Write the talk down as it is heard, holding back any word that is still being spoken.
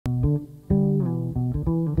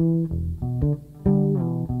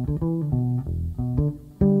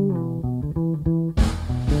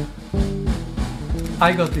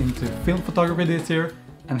I got into film photography this year,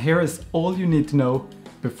 and here is all you need to know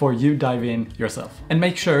before you dive in yourself. And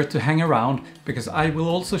make sure to hang around, because I will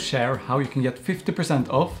also share how you can get 50%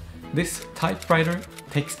 off this typewriter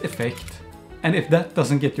text effect. And if that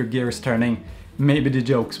doesn't get your gears turning, maybe the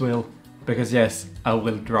jokes will, because yes, I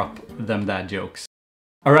will drop them dad jokes.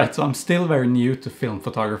 Alright, so I'm still very new to film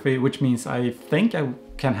photography, which means I think I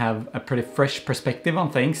can have a pretty fresh perspective on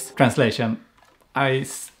things. Translation: I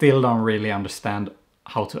still don't really understand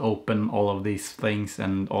how to open all of these things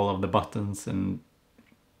and all of the buttons and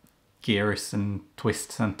gears and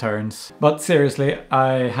twists and turns. But seriously,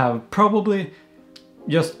 I have probably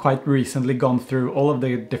just quite recently gone through all of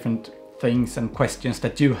the different things and questions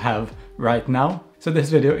that you have right now. So this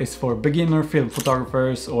video is for beginner film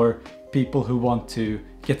photographers or people who want to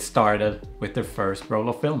get started with their first roll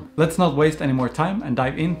of film. Let's not waste any more time and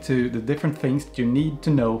dive into the different things that you need to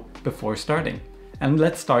know before starting. And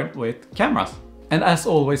let's start with cameras. And as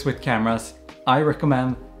always with cameras, I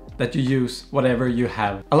recommend that you use whatever you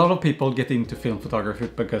have. A lot of people get into film photography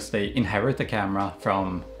because they inherit a camera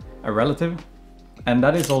from a relative. And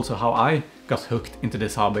that is also how I got hooked into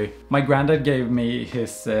this hobby. My granddad gave me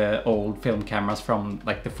his old film cameras from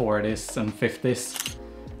like the 40s and 50s.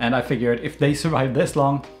 And I figured if they survived this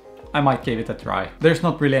long, I might give it a try. There's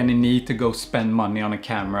not really any need to go spend money on a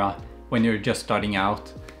camera when you're just starting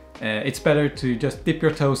out. It's better to just dip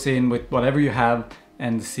your toes in with whatever you have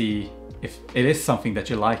and see if it is something that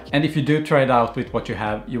you like. And if you do try it out with what you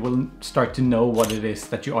have, you will start to know what it is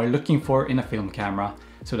that you are looking for in a film camera,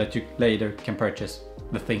 so that you later can purchase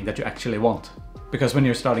the thing that you actually want. Because when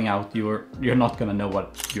you're starting out, you're not gonna know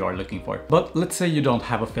what you are looking for. But let's say you don't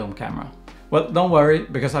have a film camera. Well, don't worry,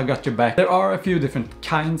 because I got your back. There are a few different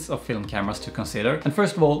kinds of film cameras to consider. And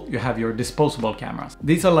first of all, you have your disposable cameras.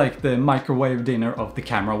 These are like the microwave dinner of the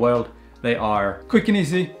camera world. They are quick and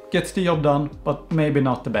easy, gets the job done, but maybe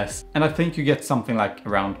not the best. And I think you get something like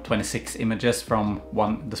around 26 images from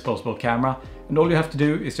one disposable camera. And all you have to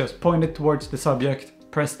do is just point it towards the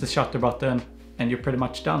subject, press the shutter button, and you're pretty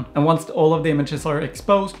much done. And once all of the images are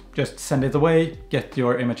exposed, just send it away, get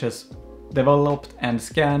your images developed and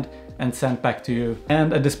scanned and sent back to you.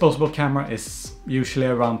 And a disposable camera is usually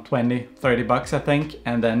around 20-30 bucks, I think.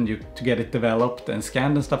 And then to get it developed and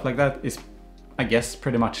scanned and stuff like that is, I guess,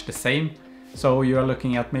 pretty much the same. So you are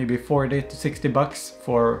looking at maybe 40 to 60 bucks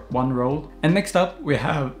for one roll. And next up we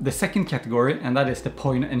have the second category, and that is the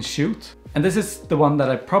point and shoot. And this is the one that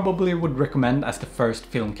I probably would recommend as the first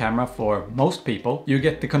film camera for most people. You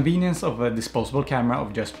get the convenience of a disposable camera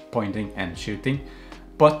of just pointing and shooting,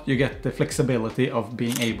 but you get the flexibility of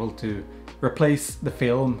being able to replace the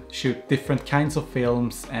film, shoot different kinds of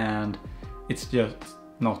films, and it's just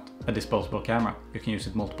not a disposable camera. You can use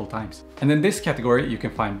it multiple times. And in this category you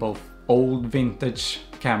can find both old vintage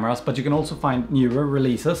cameras, but you can also find newer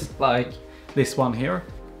releases like this one here.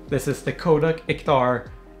 This is the Kodak XTR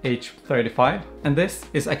H35, and this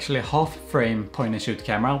is actually a half frame point and shoot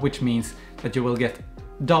camera, which means that you will get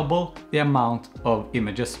double the amount of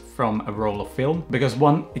images from a roll of film, because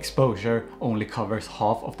one exposure only covers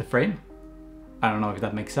half of the frame. I don't know if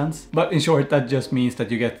that makes sense, but in short that just means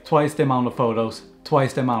that you get twice the amount of photos,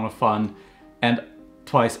 twice the amount of fun, and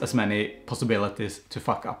twice as many possibilities to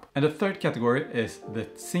fuck up. And the third category is the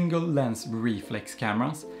single lens reflex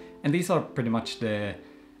cameras, and these are pretty much the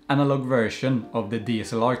analog version of the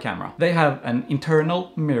DSLR camera. They have an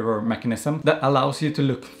internal mirror mechanism that allows you to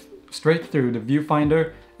look straight through the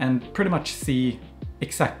viewfinder and pretty much see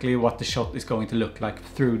exactly what the shot is going to look like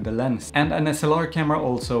through the lens. And an SLR camera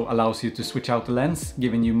also allows you to switch out the lens,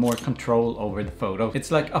 giving you more control over the photo. It's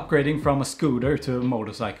like upgrading from a scooter to a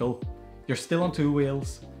motorcycle. You're still on two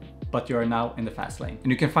wheels, but you are now in the fast lane.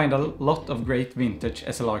 And you can find a lot of great vintage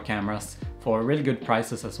SLR cameras for really good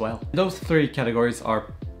prices as well. Those three categories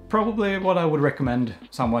are probably what I would recommend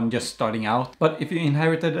someone just starting out. But if you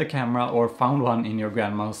inherited a camera or found one in your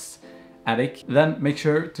grandma's attic, then make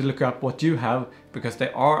sure to look up what you have, because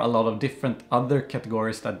there are a lot of different other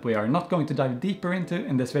categories that we are not going to dive deeper into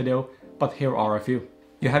in this video, but here are a few.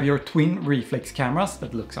 You have your twin reflex cameras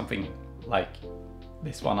that look something like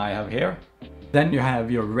this one I have here. Then you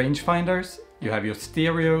have your rangefinders, you have your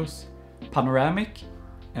stereos, panoramic,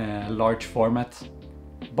 large format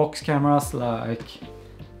box cameras like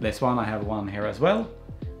this one. I have one here as well.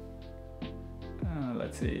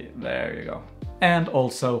 Let's see, there you go. And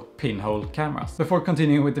also pinhole cameras. Before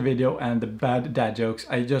continuing with the video and the bad dad jokes,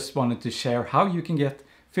 I just wanted to share how you can get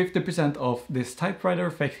 50% off this typewriter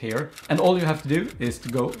effect here. And all you have to do is to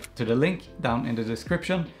go to the link down in the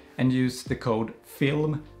description and use the code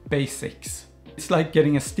FILMBASICS. It's like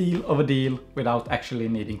getting a steal of a deal without actually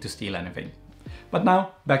needing to steal anything. But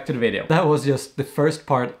now, back to the video. That was just the first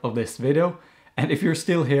part of this video, and if you're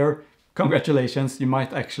still here, congratulations, you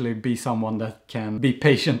might actually be someone that can be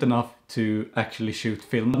patient enough to actually shoot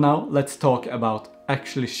film. Now let's talk about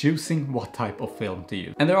actually choosing what type of film to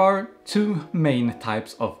use. And there are two main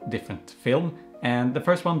types of different film, and the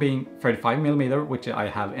first one being 35mm, which I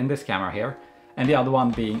have in this camera here, and the other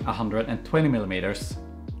one being 120mm.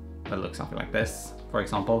 That looks something like this, for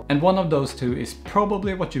example. And one of those two is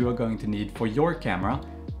probably what you are going to need for your camera,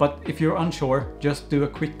 but if you're unsure, just do a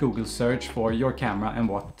quick Google search for your camera and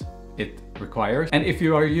what it requires. And if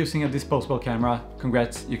you are using a disposable camera,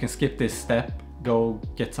 congrats, you can skip this step, go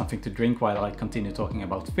get something to drink while I continue talking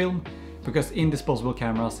about film, because in disposable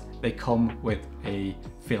cameras they come with a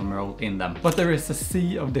film roll in them. But there is a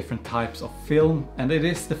sea of different types of film, and it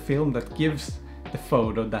is the film that gives the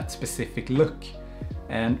photo that specific look.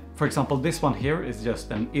 And for example, this one here is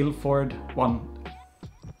just an Ilford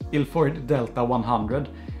Delta 100,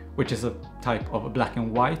 which is a type of black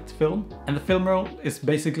and white film. And the film roll is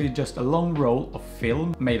basically just a long roll of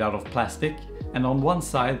film made out of plastic, and on one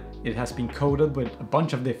side it has been coated with a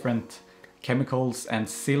bunch of different chemicals and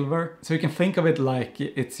silver. So you can think of it like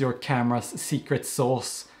it's your camera's secret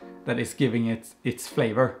sauce that is giving it its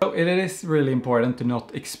flavor. So it is really important to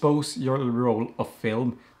not expose your roll of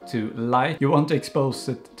film to light. You want to expose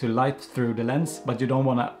it to light through the lens, but you don't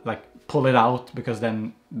want to like pull it out, because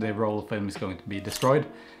then the roll of film is going to be destroyed.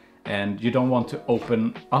 And you don't want to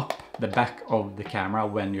open up the back of the camera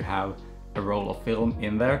when you have a roll of film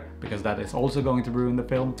in there, because that is also going to ruin the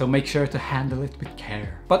film. So make sure to handle it with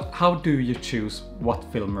care. But how do you choose what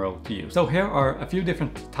film roll to use? So here are a few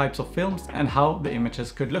different types of films and how the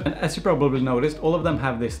images could look. And as you probably noticed, all of them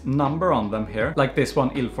have this number on them here, like this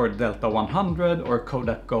one, Ilford Delta 100 or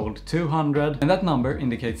Kodak Gold 200. And that number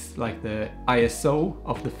indicates like the ISO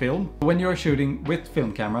of the film. When you're shooting with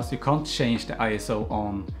film cameras, you can't change the ISO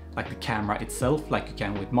on like the camera itself like you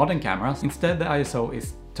can with modern cameras. Instead, the ISO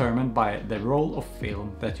is determined by the roll of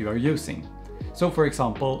film that you are using. So for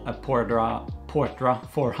example, a Portra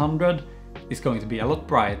 400 is going to be a lot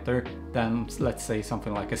brighter than, let's say,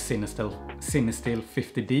 something like a Cinestill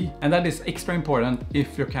 50D. And that is extra important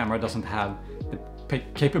if your camera doesn't have the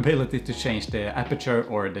capability to change the aperture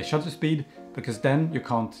or the shutter speed, because then you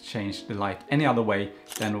can't change the light any other way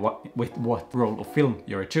than with what roll of film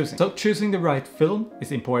you're choosing. So choosing the right film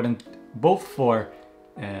is important both for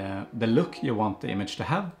the look you want the image to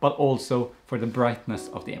have, but also for the brightness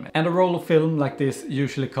of the image. And a roll of film like this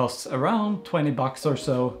usually costs around 20 bucks or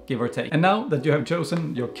so, give or take. And now that you have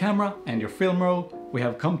chosen your camera and your film roll, we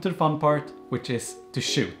have come to the fun part, which is to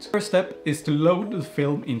shoot. First step is to load the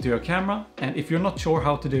film into your camera, and if you're not sure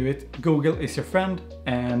how to do it, Google is your friend,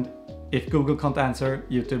 and if Google can't answer,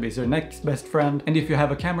 YouTube is your next best friend. And if you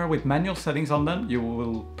have a camera with manual settings on them, you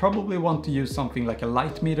will probably want to use something like a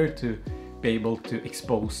light meter to be able to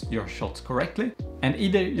expose your shots correctly. And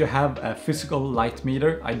either you have a physical light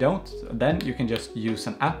meter, I don't, then you can just use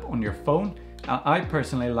an app on your phone. I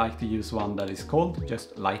personally like to use one that is called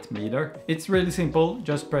just Light Meter. It's really simple,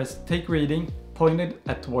 just press take reading, point it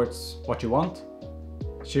at towards what you want,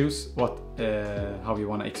 choose how you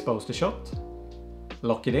want to expose the shot,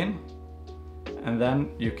 lock it in, and then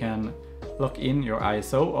you can lock in your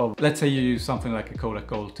ISO of, let's say you use something like a Kodak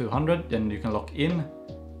Gold 200, then you can lock in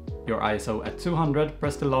your ISO at 200,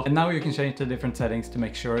 press the lock, and now you can change the different settings to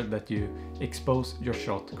make sure that you expose your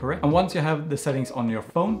shot correct. And once you have the settings on your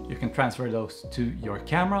phone, you can transfer those to your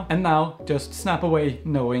camera, and now just snap away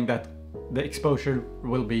knowing that the exposure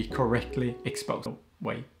will be correctly exposed. No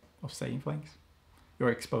way of saying things. Your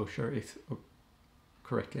exposure is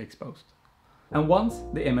correctly exposed. And once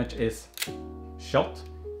the image is shot,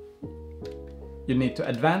 you need to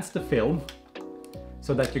advance the film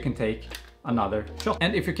so that you can take another shot.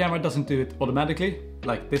 And if your camera doesn't do it automatically,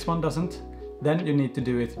 like this one doesn't, then you need to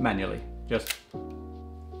do it manually. Just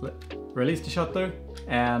release the shutter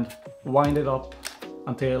and wind it up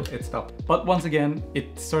until it stops. But once again,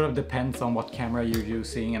 it sort of depends on what camera you're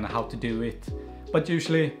using and how to do it. But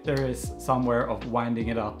usually there is somewhere of winding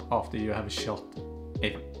it up after you have shot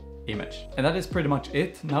an image. And that is pretty much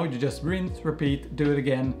it. Now you just rinse, repeat, do it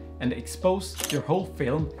again, and expose your whole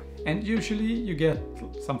film. And usually you get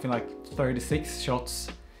something like 36 shots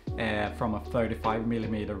from a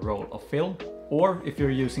 35mm roll of film. Or if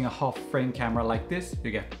you're using a half frame camera like this,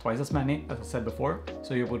 you get twice as many, as I said before,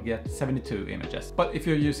 so you would get 72 images. But if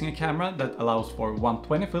you're using a camera that allows for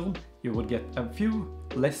 120 film, you would get a few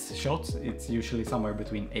less shots. It's usually somewhere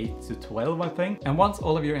between 8 to 12, I think. And once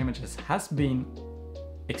all of your images has been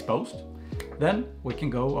exposed, then we can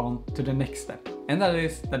go on to the next step. And that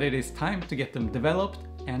is that it is time to get them developed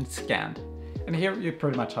and scanned. And here you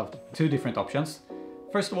pretty much have two different options.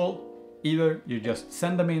 First of all, either you just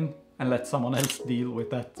send them in and let someone else deal with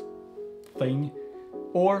that thing,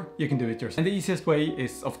 or you can do it yourself. And the easiest way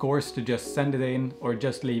is of course to just send it in or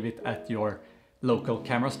just leave it at your local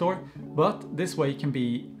camera store, but this way can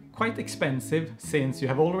be quite expensive since you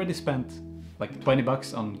have already spent like 20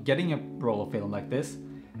 bucks on getting a roll of film like this.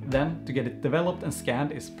 Then to get it developed and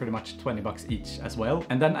scanned is pretty much 20 bucks each as well.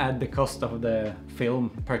 And then add the cost of the film,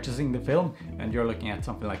 purchasing the film, and you're looking at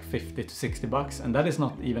something like 50 to 60 bucks. And that is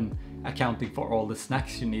not even accounting for all the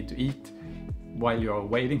snacks you need to eat while you're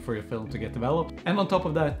waiting for your film to get developed. And on top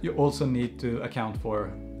of that, you also need to account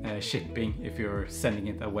for shipping if you're sending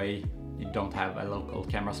it away. You don't have a local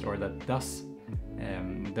camera store that does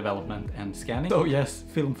development and scanning. So yes,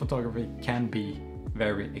 film photography can be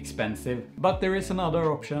very expensive, but there is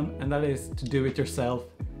another option, and that is to do it yourself.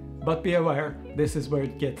 But be aware, this is where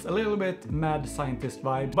it gets a little bit mad scientist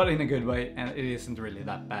vibe, but in a good way, and it isn't really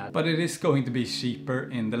that bad. But it is going to be cheaper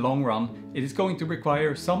in the long run. It is going to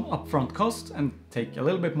require some upfront costs and take a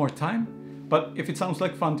little bit more time, but if it sounds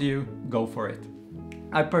like fun to you, go for it.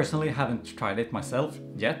 I personally haven't tried it myself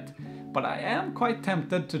yet, but I am quite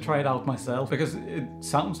tempted to try it out myself because it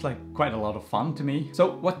sounds like quite a lot of fun to me.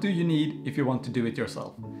 So what do you need if you want to do it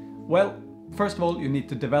yourself? Well, first of all, you need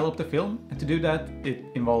to develop the film, and to do that it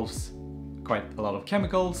involves quite a lot of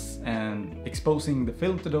chemicals and exposing the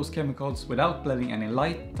film to those chemicals without letting any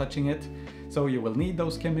light touching it. So you will need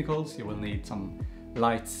those chemicals, you will need some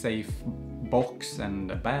light-safe box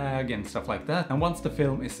and a bag and stuff like that. And once the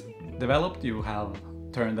film is developed, you have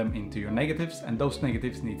turn them into your negatives, and those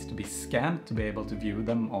negatives needs to be scanned to be able to view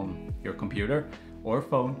them on your computer or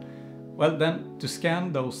phone. Well, then to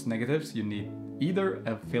scan those negatives you need either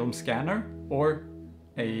a film scanner or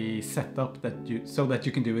a setup so that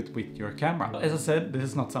you can do it with your camera. As I said, this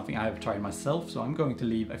is not something I have tried myself, so I'm going to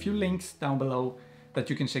leave a few links down below that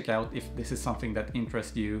you can check out if this is something that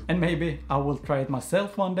interests you. And maybe I will try it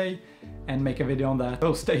myself one day and make a video on that.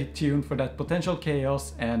 So stay tuned for that potential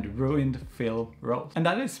chaos and ruined film rolls. And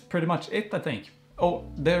that is pretty much it, I think. Oh,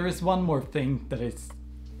 there is one more thing that is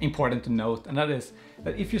important to note, and that is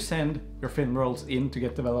that if you send your film rolls in to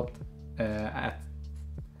get developed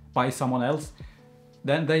by someone else,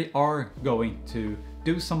 then they are going to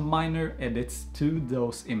do some minor edits to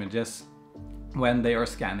those images when they are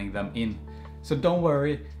scanning them in. So don't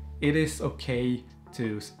worry, it is okay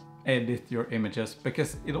to edit your images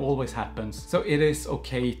because it always happens. So it is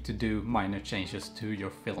okay to do minor changes to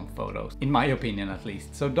your film photos, in my opinion at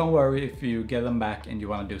least. So don't worry if you get them back and you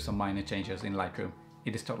want to do some minor changes in Lightroom.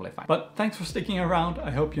 It is totally fine. But thanks for sticking around.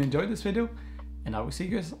 I hope you enjoyed this video, and I will see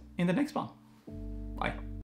you guys in the next one. Bye.